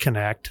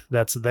disconnect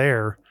that's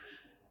there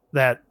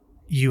that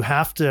you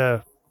have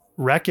to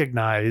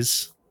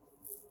recognize,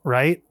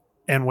 right?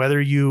 And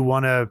whether you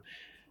want to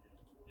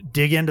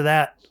dig into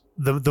that,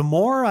 the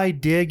more I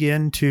dig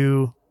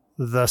into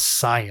the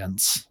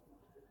science,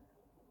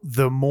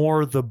 the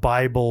more the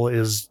Bible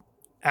is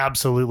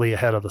absolutely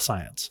ahead of the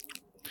science.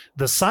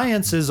 The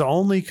science is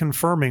only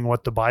confirming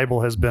what the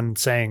Bible has been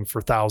saying for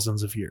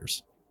thousands of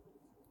years.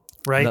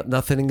 Right?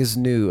 Nothing is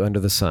new under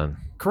the sun.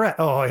 Correct.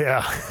 Oh,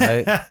 yeah.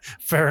 Right?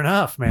 Fair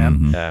enough, man.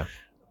 Mhm. Yeah.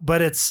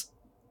 But it's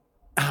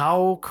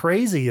how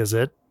crazy is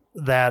it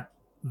that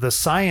the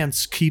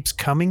science keeps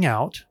coming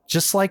out,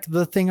 just like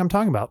the thing I'm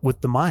talking about with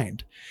the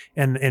mind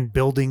and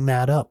building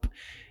that up.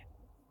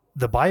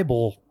 The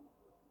Bible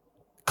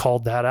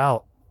called that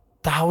out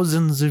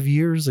thousands of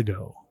years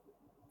ago.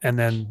 And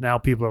then now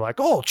people are like,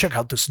 oh, check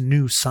out this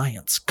new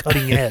science,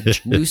 cutting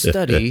edge. New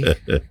study.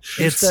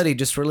 It's study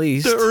just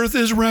released. The earth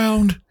is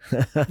round.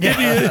 Right?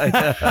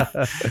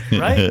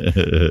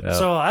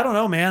 So I don't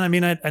know, man. I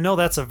mean, I know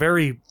that's a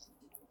very,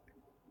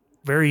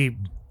 very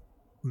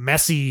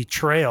messy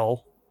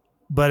trail,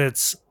 but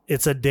it's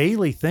a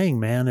daily thing,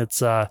 man. It's,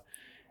 to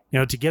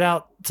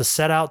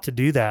set out to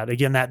do that.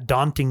 Again, that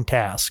daunting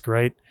task,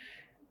 right?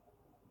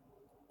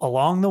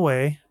 Along the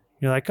way,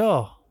 you're like,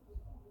 oh,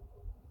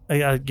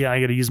 I got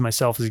to use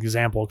myself as an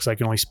example because I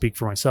can only speak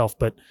for myself.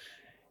 But,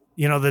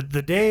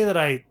 the day that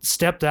I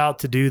stepped out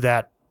to do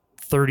that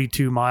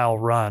 32-mile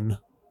run,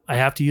 I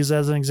have to use that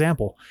as an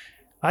example.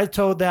 I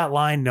towed that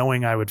line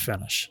knowing I would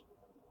finish.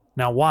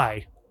 Now,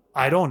 why?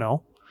 I don't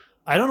know.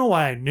 I don't know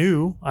why I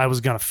knew I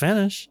was going to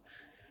finish.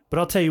 But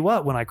I'll tell you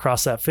what, when I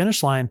crossed that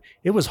finish line,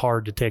 it was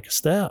hard to take a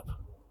step.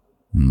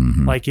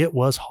 Mhm. Like, it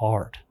was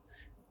hard.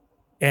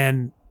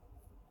 And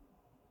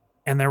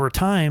there were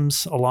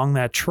times along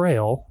that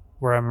trail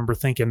where I remember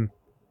thinking,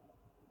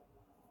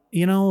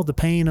 the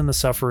pain and the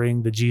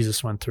suffering that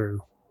Jesus went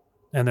through.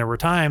 And there were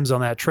times on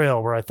that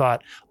trail where I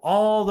thought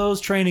all those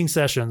training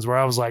sessions where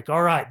I was like,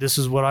 all right, this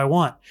is what I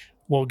want.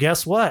 Well,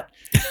 guess what?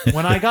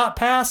 When I got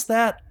past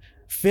that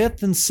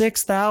 5th and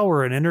 6th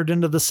hour and entered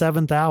into the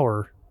 7th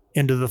hour,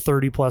 into the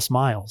 30 plus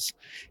miles,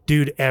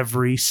 dude,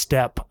 every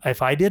step,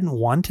 if I didn't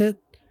want it,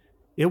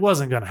 it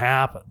wasn't going to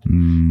happen.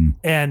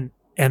 Mm.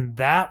 And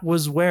that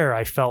was where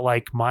I felt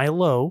like my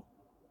low.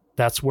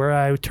 That's where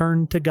I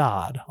turned to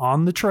God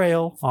on the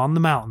trail, on the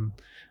mountain,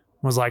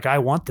 was like, I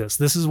want this.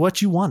 This is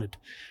what you wanted.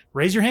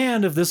 Raise your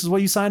hand if this is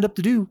what you signed up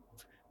to do.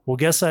 Well,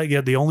 guess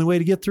the only way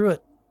to get through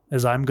it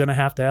is I'm going to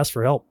have to ask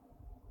for help.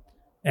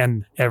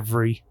 And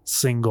every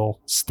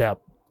single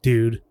step,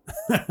 dude,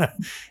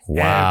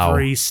 Wow.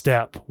 every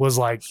step was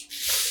like,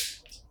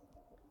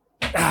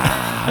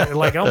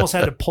 like I almost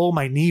had to pull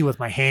my knee with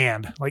my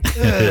hand. Like, ugh.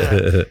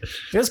 It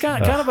was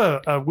kind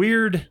of a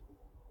weird, it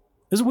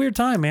was a weird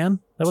time, man.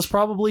 That was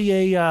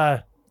probably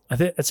I'd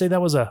say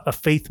that was a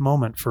faith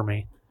moment for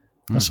me.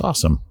 That's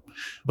awesome.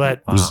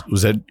 But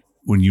Was that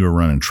when you were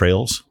running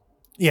trails?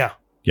 yeah,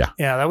 Yeah.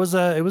 that was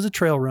it was a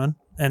trail run,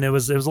 and it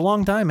was a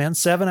long time, man.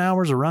 7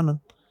 hours of running.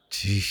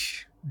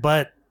 Jeez.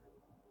 But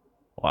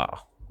Wow.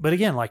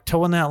 again, like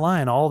towing that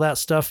line, all that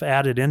stuff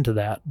added into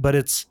that. But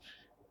it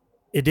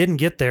didn't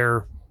get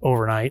there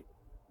overnight.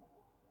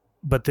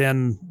 But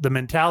then the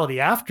mentality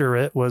after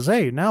it was,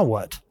 hey, now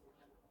what?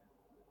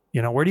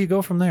 Where do you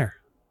go from there?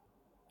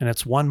 And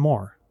it's one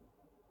more.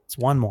 It's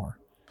one more.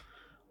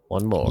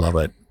 One more. Love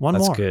it. One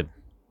That's more. good.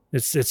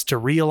 It's to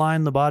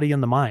realign the body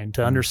and the mind,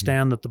 to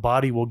understand that the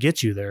body will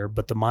get you there,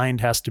 but the mind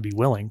has to be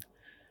willing.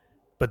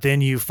 But then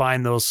you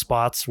find those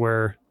spots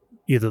where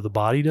either the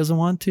body doesn't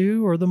want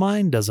to or the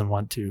mind doesn't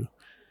want to.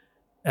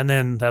 And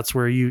then that's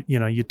where you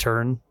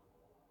turn.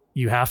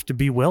 You have to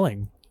be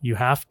willing. You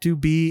have to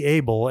be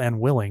able and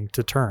willing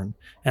to turn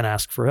and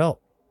ask for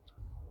help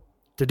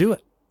to do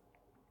it.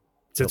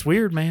 It's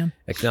weird, man.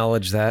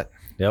 Acknowledge that.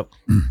 Yep.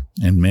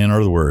 And men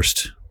are the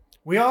worst.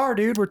 We are,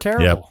 dude. We're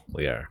terrible. Yep.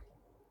 We are.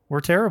 We're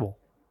terrible.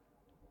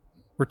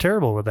 We're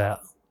terrible with that.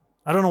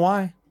 I don't know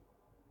why.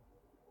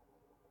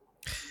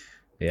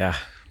 Yeah.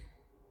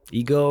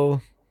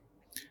 Ego.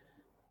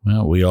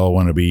 Well, we all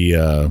want to be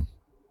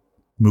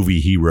movie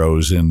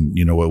heroes and,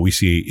 what we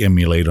see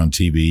emulate on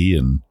TV.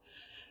 And,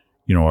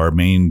 our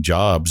main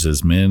jobs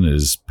as men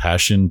is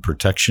passion,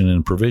 protection,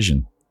 and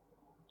provision.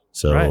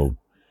 So, Right.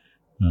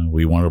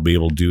 We want to be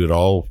able to do it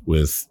all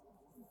with,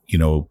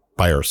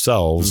 by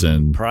ourselves,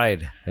 and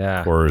pride. Yeah.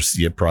 of course,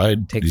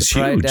 pride Take the is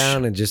pride huge.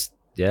 down and just,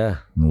 yeah.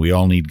 And we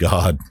all need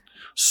God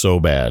so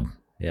bad.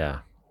 Yeah.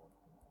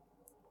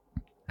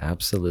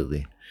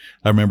 Absolutely.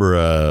 I remember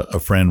a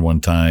friend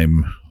one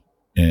time,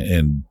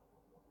 and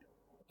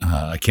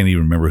I can't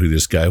even remember who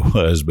this guy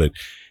was, but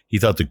he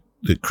thought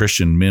that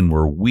Christian men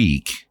were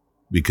weak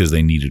because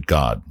they needed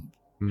God.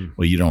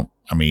 Well,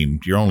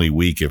 you're only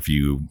weak if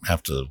you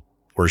have to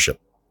worship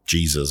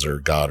Jesus or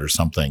God or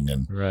something.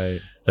 And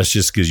Right. that's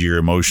just because you're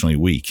emotionally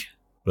weak,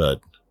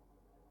 but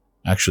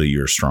actually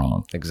you're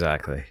strong.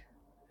 Exactly.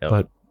 Yep.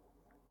 But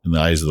in the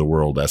eyes of the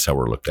world, that's how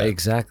we're looked at.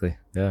 Exactly.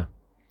 Yeah.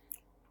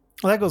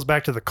 Well, that goes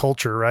back to the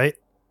culture, right?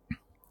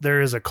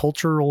 There is a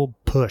cultural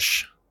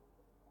push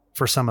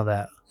for some of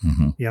that,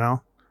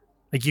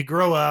 like you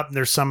grow up and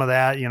there's some of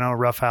that,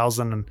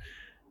 roughhousing, and,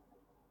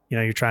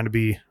 you're trying to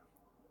be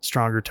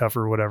stronger,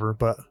 tougher, whatever.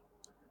 But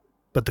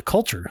the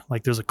culture,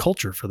 like there's a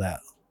culture for that.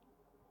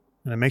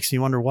 And it makes you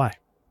wonder why.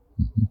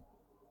 Mhm.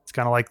 It's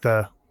kind of like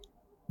the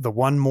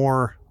one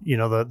more,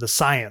 the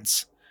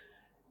science,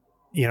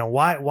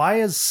 why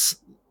is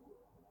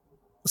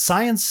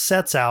science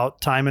sets out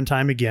time and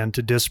time again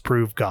to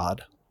disprove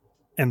God,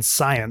 and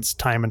science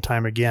time and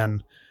time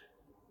again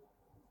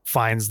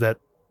finds that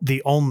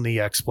the only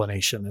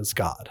explanation is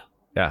God.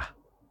 Yeah.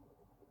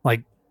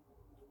 Like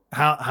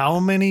how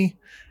many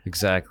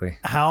Exactly.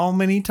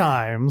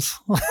 times,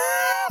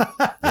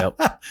 Yep.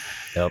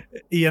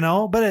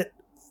 but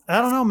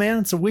I don't know, man.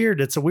 It's a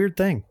weird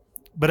thing,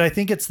 but I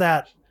think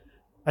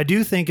I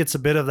do think it's a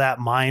bit of that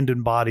mind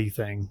and body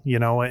thing,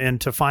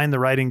 and to find the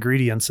right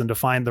ingredients and to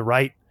find the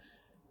right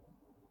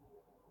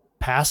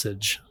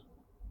passage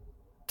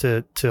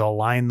to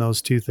align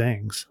those two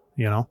things,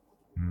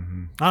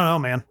 Mm-hmm. I don't know,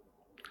 man.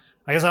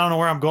 I guess I don't know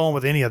where I'm going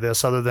with any of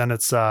this other than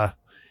it's a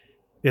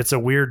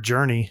weird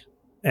journey,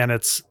 and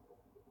it's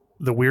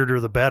the weirder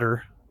the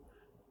better,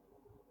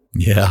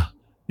 Yeah.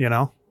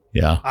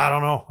 Yeah. I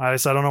don't know. I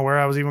don't know where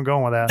I was even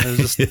going with that. It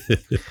was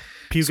just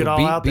puke it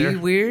all out there. Be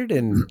weird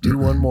and do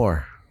one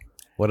more,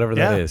 whatever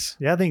that is.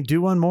 Yeah, I think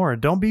do one more.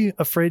 Don't be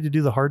afraid to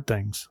do the hard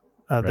things.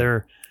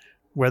 Right.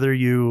 Whether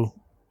you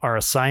are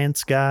a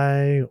science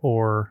guy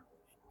or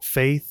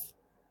faith,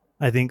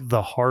 I think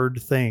the hard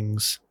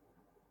things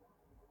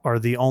are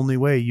the only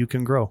way you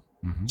can grow.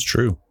 Mm-hmm. It's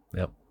true.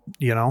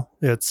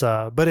 It's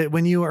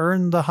when you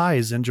earn the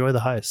highs, enjoy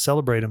the highs,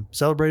 celebrate them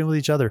with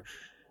each other,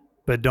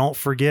 but don't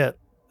forget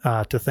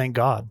to thank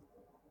God,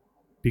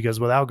 because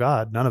without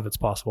God, none of it's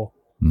possible.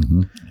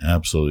 Mm-hmm.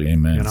 Absolutely.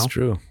 Amen. You know? It's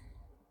true.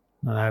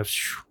 And I've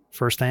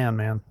firsthand,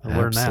 man, I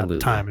learned Absolutely.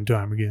 that time and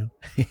time again.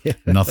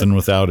 Nothing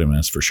without him,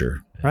 that's for sure.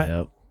 Right.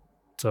 Yep.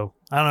 So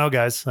I don't know,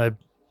 guys.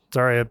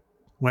 Sorry I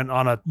went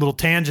on a little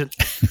tangent.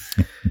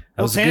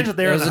 That was tangent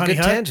there in That the was a honey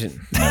good hut. tangent.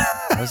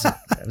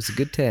 That was a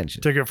good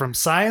tangent. Took it from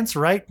science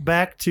right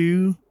back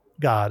to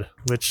God,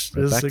 which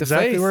Right is back to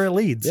exactly faith. where it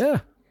leads. Yeah.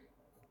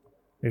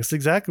 It's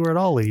exactly where it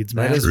all leads,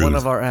 man. That is Truth. one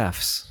of our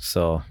F's.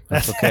 So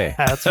that's okay.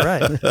 That's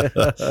right. Is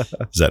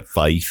that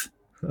faith?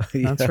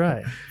 That's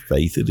right.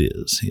 Faith it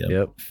is. Yep.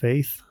 Yep.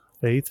 Faith.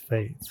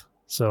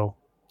 So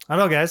I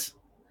don't know, guys.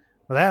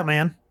 With that,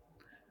 man,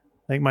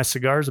 I think my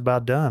cigar's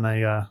about done.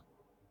 I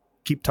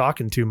keep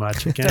talking too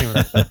much. I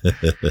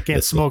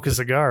can't smoke a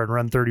cigar and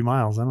run 30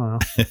 miles. I don't know.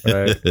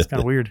 Right. It's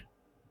kind of weird.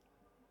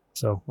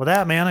 So with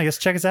that, man, I guess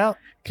check us out.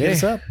 Hit Okay.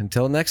 us up.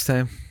 Until next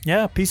time.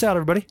 Yeah. Peace out,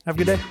 everybody. Have a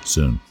good day.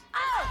 Soon.